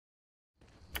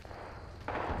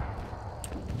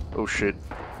Oh shit.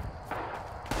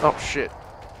 Oh shit.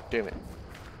 Damn it.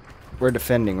 We're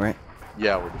defending, right?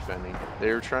 Yeah, we're defending.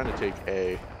 They were trying to take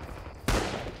A.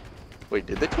 Wait,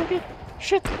 did they take it?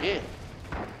 Shit, they did.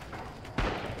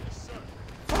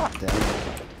 Fuck. Damn it.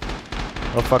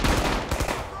 Oh fuck.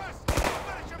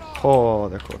 Oh,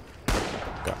 they're cool.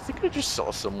 I think I just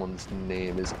saw someone's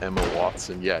name as Emma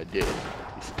Watson. Yeah, I did.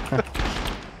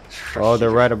 Oh,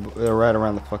 they're right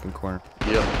around the fucking corner.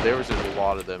 Yep, there was a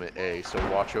lot of them at A, so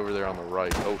watch over there on the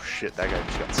right. Oh shit, that guy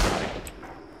just got sniped.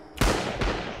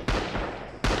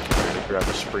 I'm gonna grab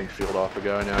the Springfield off a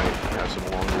guy now. I have some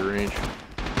longer range.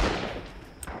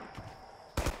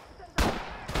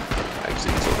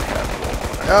 Magazines over half wall.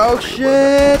 Oh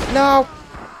shit! No!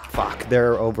 Fuck,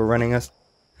 they're overrunning us.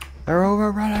 They're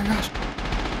overrunning us.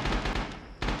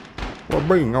 We're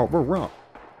being overrun.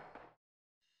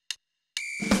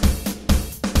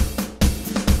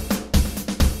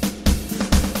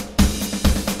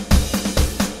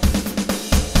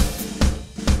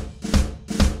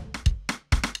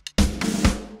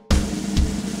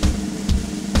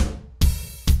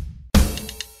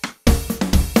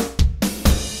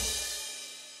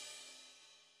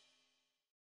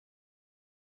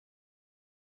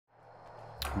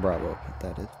 Bravo,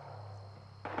 that is.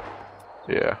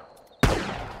 Yeah.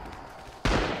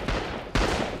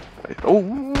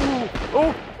 Oh,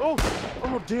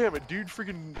 damn it, dude.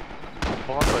 Freaking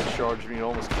bonsai charged me and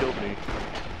almost killed me.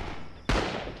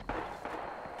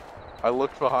 I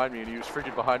looked behind me and he was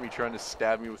freaking behind me trying to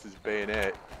stab me with his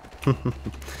bayonet.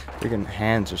 Freaking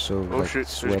hands are so. Oh like, shit,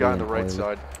 there's a guy on the right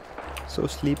side. So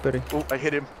slippery. Oh, I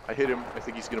hit him. I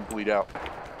think he's gonna bleed out.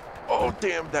 Oh,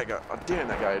 damn, that guy. Oh, damn,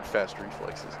 that guy had fast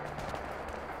reflexes.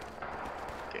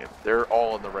 Damn, they're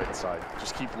all on the right side.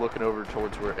 Just keep looking over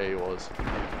towards where A was.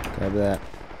 Grab that.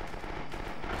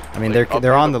 I mean, Like,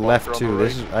 they're on the bunker left on too. the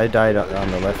This is I died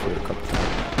on the left for a couple times.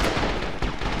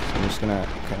 So I'm just gonna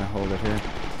kind of hold it here.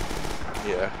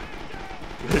 Yeah.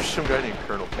 There's some guy named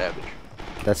Colonel Cabbage.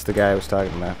 That's the guy I was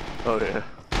talking about. Oh yeah.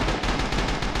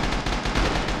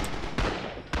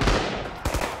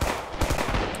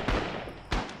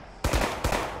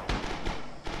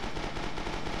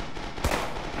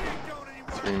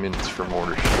 Minutes for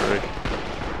mortar strike.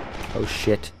 Oh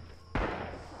shit.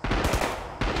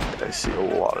 I see a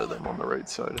lot of them on the right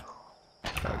side.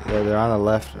 Yeah, they're on the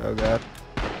left. Oh god.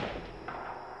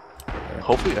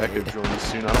 Hopefully Echo joins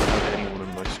soon. I don't have anyone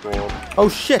in my squad. Oh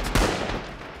shit!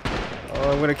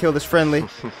 Oh, I'm gonna kill this friendly.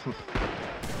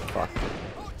 Fuck.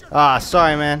 Ah,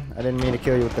 sorry man. I didn't mean to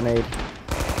kill you with the nade.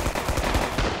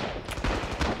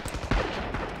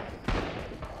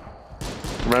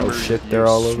 Remember, oh shit, they're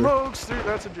all over. Smokes, dude,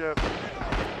 that's a jab.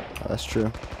 Oh, that's true.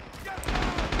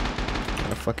 I'm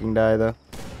gonna fucking die though.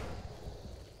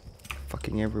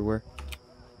 Fucking everywhere.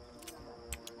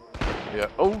 Yeah.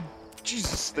 Oh,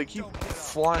 Jesus, they keep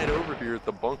flying over here at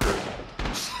the bunker.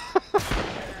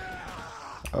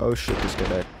 Oh shit, this guy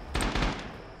died.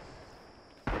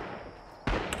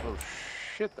 Oh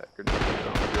shit, that grenade did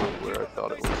not go where I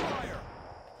thought it was.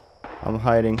 I'm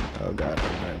hiding. Oh god,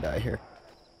 I'm gonna die here.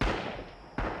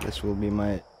 This will be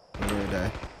my. I'm gonna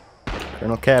die.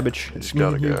 Colonel Cabbage, it's me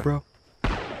and you, bro. Oh,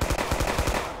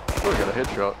 I got a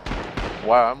headshot.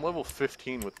 Wow, I'm level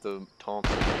 15 with the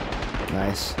Thompson.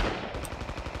 Nice.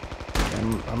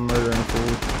 I'm murdering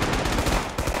food.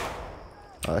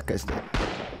 Oh, that guy's dead.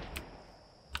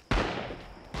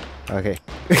 Okay.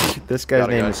 This guy's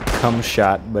name is Cum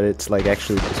Shot, but it's like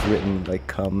actually just written like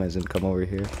cum as in come over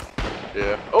here.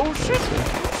 Yeah. Oh shit!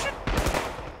 Oh, shit.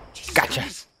 Jesus Gotcha!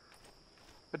 Christ.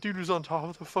 That dude was on top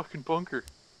of the fucking bunker.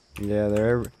 Yeah,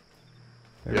 they're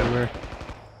everywhere.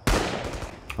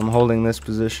 I'm holding this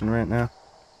position right now.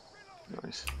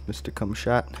 Nice. Mr. Cum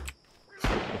Shot.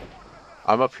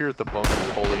 I'm up here at the bunker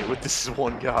holding it with this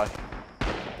one guy.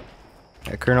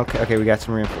 Yeah, Colonel. Okay, we got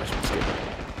some reinforcements. Good.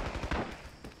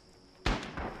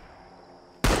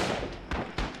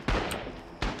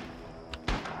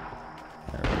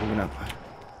 Alright, we're moving up.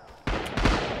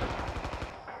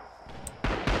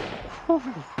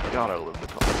 God, I love the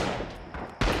Thompson.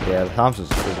 Yeah, the Thompson's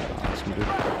freaking awesome, dude.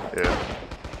 Yeah.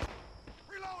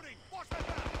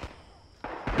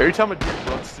 Every time a dude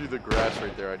runs through the grass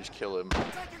right there, I just kill him.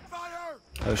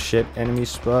 Oh shit, enemy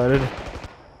spotted.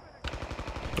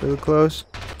 Real close.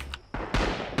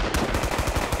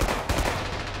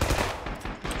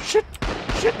 Shit!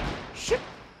 Shit! Shit!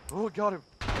 Oh, got him.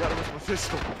 Got him with my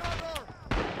pistol.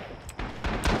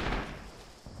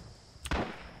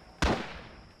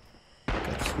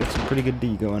 Got some pretty good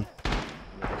D going.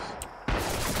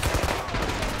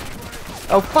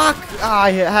 Oh fuck! Ah,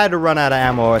 I had to run out of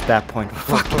ammo at that point.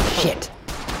 Fucking shit!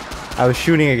 I was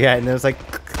shooting a guy and it was like,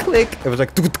 click. It was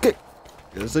like, it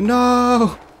was like,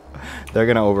 no. They're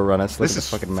gonna overrun us. Look at the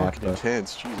fucking map, though.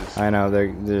 Intense, Jesus. I know.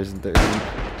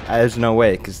 There's no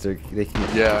way, because they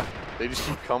can. Yeah, they just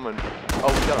keep coming. Oh,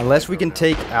 we got. Unless we can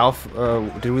take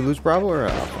Alpha. Did we lose Bravo or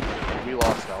Alpha? We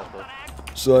lost Alpha.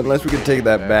 So unless we can take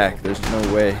that back, there's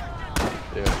no way.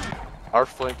 Yeah. Our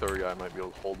flamethrower guy might be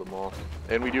able to hold them off.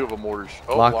 And we do have a mortar.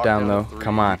 Oh, lockdown though. 3.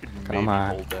 Come on. Come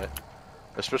on. Hold that.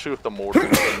 Especially with the mortars.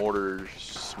 The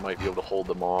mortars might be able to hold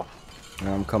them off.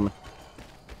 No, I'm coming.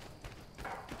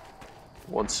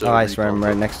 Once, oh, I swear I'm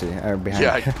right next to you. Or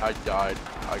behind you. you. I died.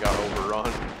 I got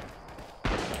overrun.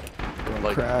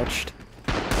 Like, crouched.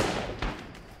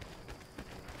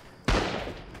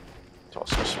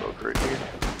 Toss some smoke right here.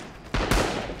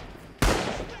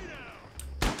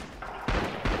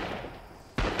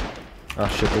 Oh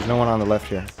shit, there's no one on the left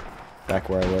here. Back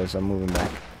where I was, I'm moving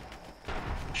back.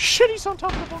 Shit, he's on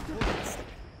top of the bunker.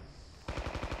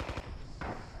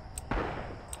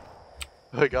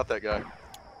 I got that guy.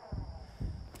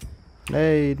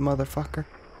 Nade, motherfucker.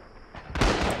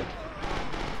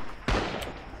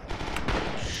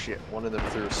 Shit, one of them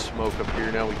threw a smoke up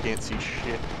here, now we can't see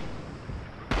shit.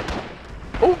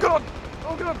 Oh god!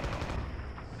 Oh god!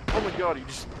 Oh my god, he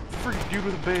just freaking dude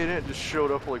with a bayonet just showed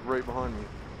up like right behind me.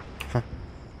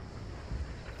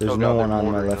 There's no one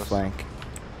on my left flank.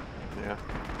 Yeah.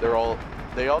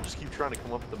 They all just keep trying to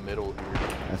come up the middle here.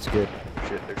 That's good.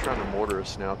 Shit, they're trying to mortar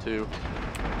us now too.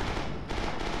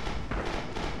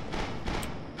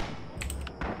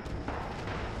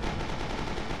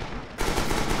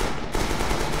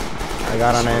 I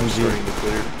got an MG.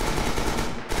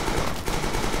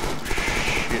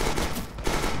 Shit.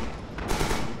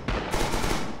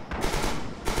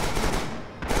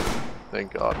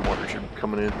 Thank God, mortars are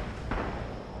coming in.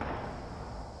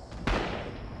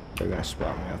 They're gonna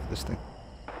spot me off this thing.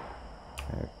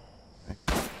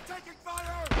 Taking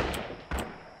fire!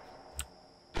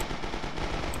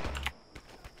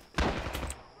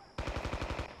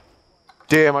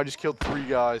 Damn, I just killed 3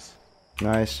 guys.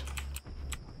 Nice.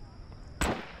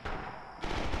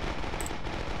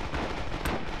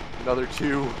 Another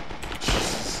 2.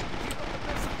 Jesus.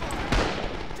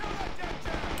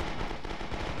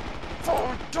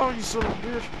 Oh, die, you son of a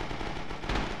bitch.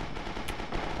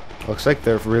 Looks like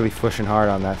they're really pushing hard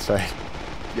on that side.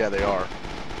 Yeah, they are.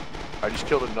 I just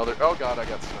killed another. Oh god, I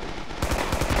got sniped.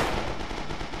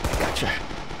 Gotcha.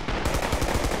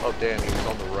 Oh damn, he was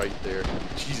on the right there.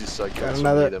 Jesus, I killed so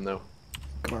another. many of them though.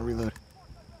 Come on, reload.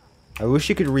 I wish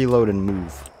you could reload and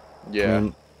move.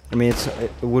 Yeah. I mean,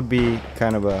 it would be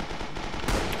kind of a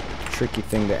tricky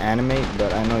thing to animate,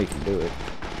 but I know you can do it.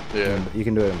 Yeah. You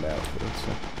can do it in Battlefield,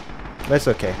 so that's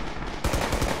okay.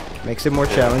 Makes it more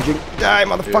challenging. Die,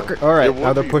 motherfucker! Yeah. Alright,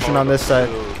 now they're pushing on this side.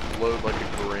 Load like a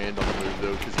grand on the move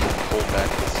though, because you can pull back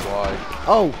the slide.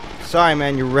 Oh! Sorry,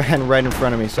 man, you ran right in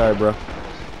front of me. Sorry, bro.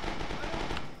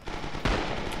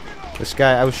 This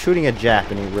guy, I was shooting a Jap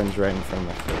and he runs right in front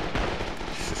of my foot.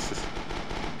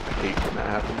 I hate when that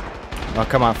happens. Oh,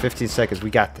 come on, 15 seconds. We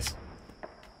got this.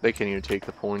 They can't even take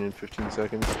the point in 15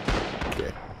 seconds.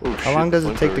 Yeah. Oh, How long does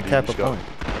it take to cap a point?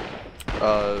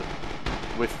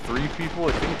 With 3 people,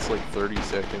 I think it's like 30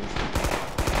 seconds.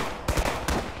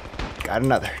 Got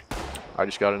another. I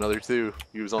just got another 2.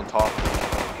 He was on top.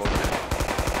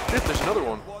 Shit, there's another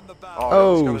one.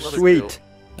 Oh, sweet. Kill.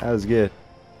 That was good.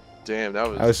 Damn, that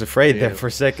was. I was afraid there for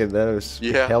a second. That was.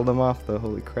 Yeah. Held him off though.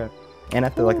 Holy crap. And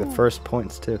after like the first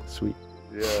points too. Sweet.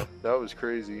 Yeah, that was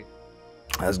crazy.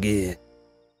 That was good.